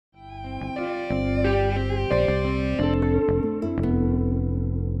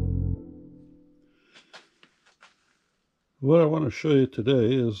What I want to show you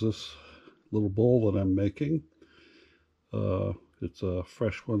today is this little bowl that I'm making. It's a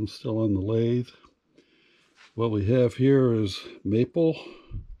fresh one still on the lathe. What we have here is maple,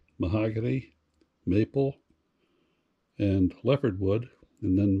 mahogany, maple, and leopard wood,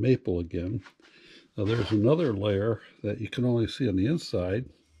 and then maple again. Now there's another layer that you can only see on the inside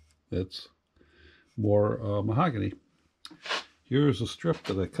that's more mahogany. Here's a strip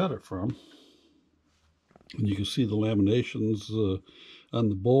that I cut it from. And you can see the laminations on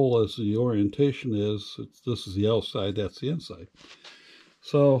the bowl as the orientation is. This is the outside, that's the inside.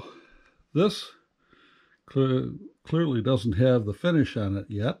 So this clearly doesn't have the finish on it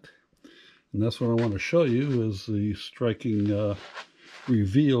yet. And that's what I want to show you is the striking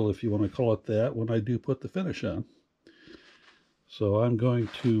reveal, if you want to call it that, when I do put the finish on. So I'm going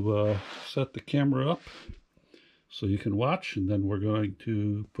to set the camera up so you can watch, and then we're going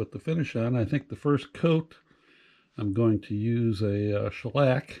to put the finish on. I think the first coat I'm going to use a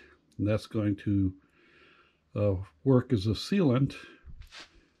shellac, and that's going to work as a sealant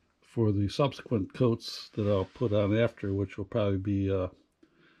for the subsequent coats that I'll put on after, which will probably be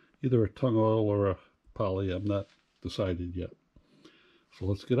either a tung oil or a poly. I'm not decided yet. So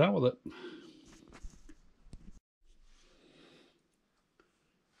let's get on with it.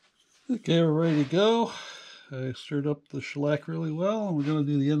 Okay, we're ready to go. I stirred up the shellac really well, and we're going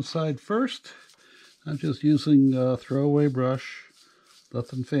to do the inside first. I'm just using a throwaway brush,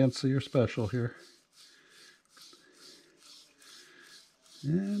 nothing fancy or special here.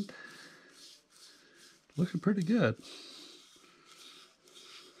 And looking pretty good.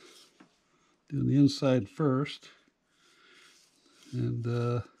 Doing the inside first.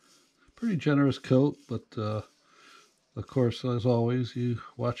 And pretty generous coat, but of course, as always, you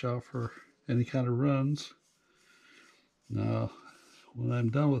watch out for any kind of runs. Now, when I'm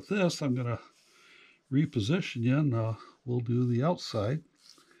done with this, I'm going to reposition you, and we'll do the outside.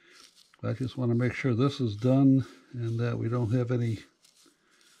 I just want to make sure this is done and that we don't have any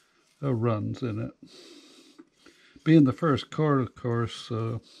runs in it. Being the first coat, of course,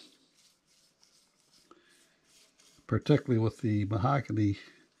 particularly with the mahogany,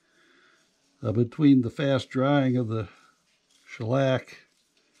 between the fast drying of the shellac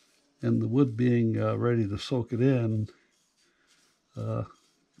and the wood being ready to soak it in,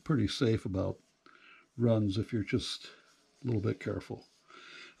 pretty safe about runs if you're just a little bit careful.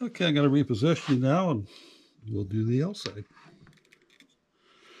 Okay, I'm going to reposition you now, and we'll do the outside.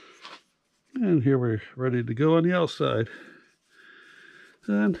 And here we're ready to go on the outside.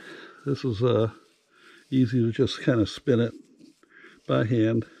 And this is easy to just kind of spin it by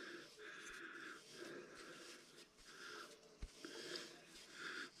hand.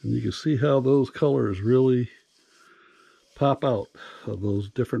 And you can see how those colors really pop out of those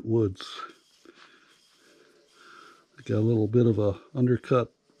different woods. Got a little bit of a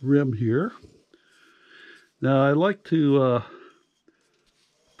undercut rim here. Now I like to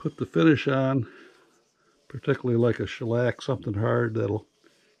put the finish on, particularly like a shellac, something hard that'll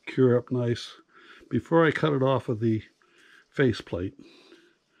cure up nice, before I cut it off of the faceplate,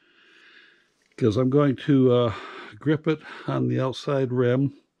 because I'm going to grip it on the outside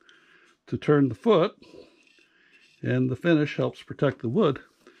rim to turn the foot, and the finish helps protect the wood.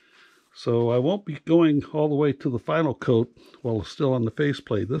 So I won't be going all the way to the final coat while it's still on the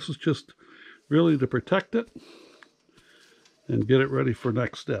faceplate. This is just really to protect it and get it ready for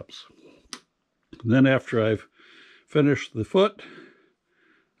next steps. And then after I've finished the foot,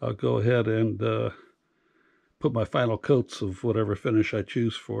 I'll go ahead and put my final coats of whatever finish I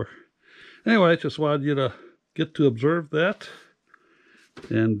choose for. Anyway, I just wanted you to get to observe that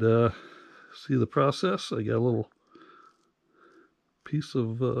and see the process. I got a little piece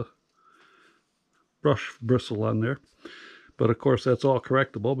of brush bristle on there, but of course that's all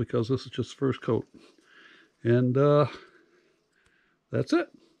correctable because this is just first coat. And that's it.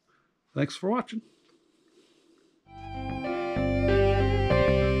 Thanks for watching.